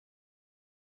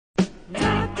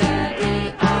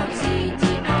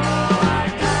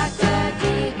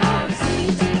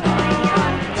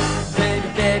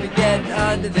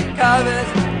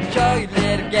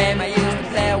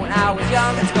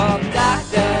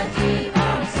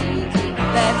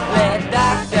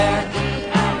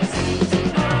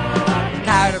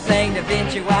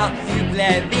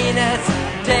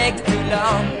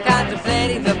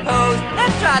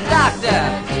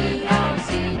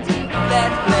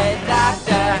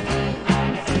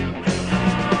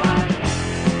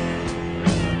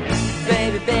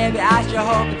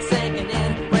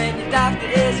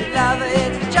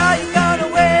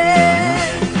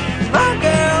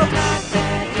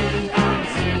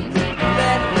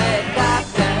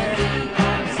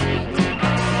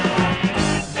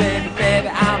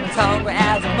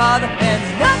mother, and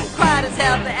she's nothing quite as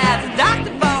healthy as a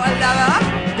doctor for a lover.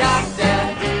 Doctor,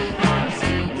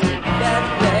 that's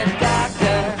the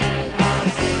doctor.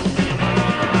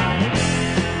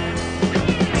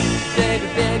 Baby,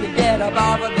 baby, get up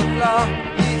off of the floor.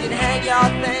 You can hang your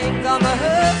things on the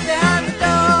hook behind the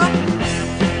door.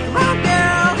 Come on,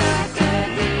 girl.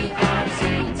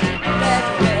 That's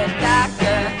the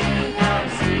doctor.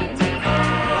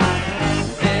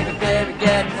 Baby, baby,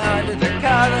 get under the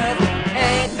covers.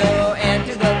 Ain't no end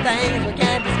to the things we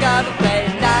can't discover. Play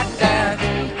doctor.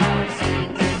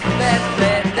 That's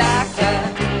the doctor.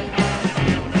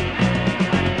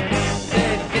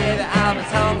 Baby, baby, I'm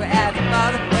as hungry as a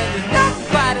mother, when there's nothing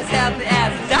quite as healthy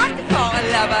as a doctor for a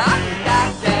lover.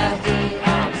 Doctor.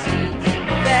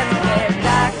 That's the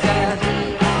doctor.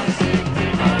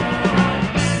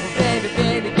 Baby,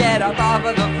 baby, get up off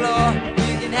of the floor.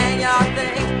 You can hang your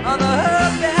things on the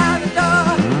hook behind the door.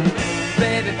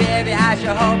 Baby, baby, I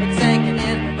sure hope it's sinking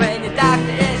in when your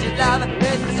doctor is your lover.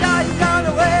 It's the shot you're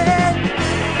gonna win.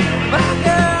 My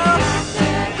girl,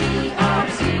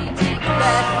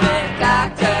 that's the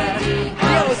doctor.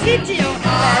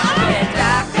 D-O-C-T-O-R. That's the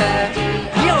doctor.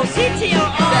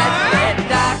 D-O-C-T-O-R. That's the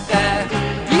doctor.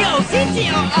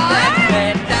 D-O-C-T-O-R.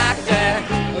 That's the doctor.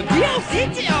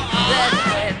 D-O-C-T-O-R.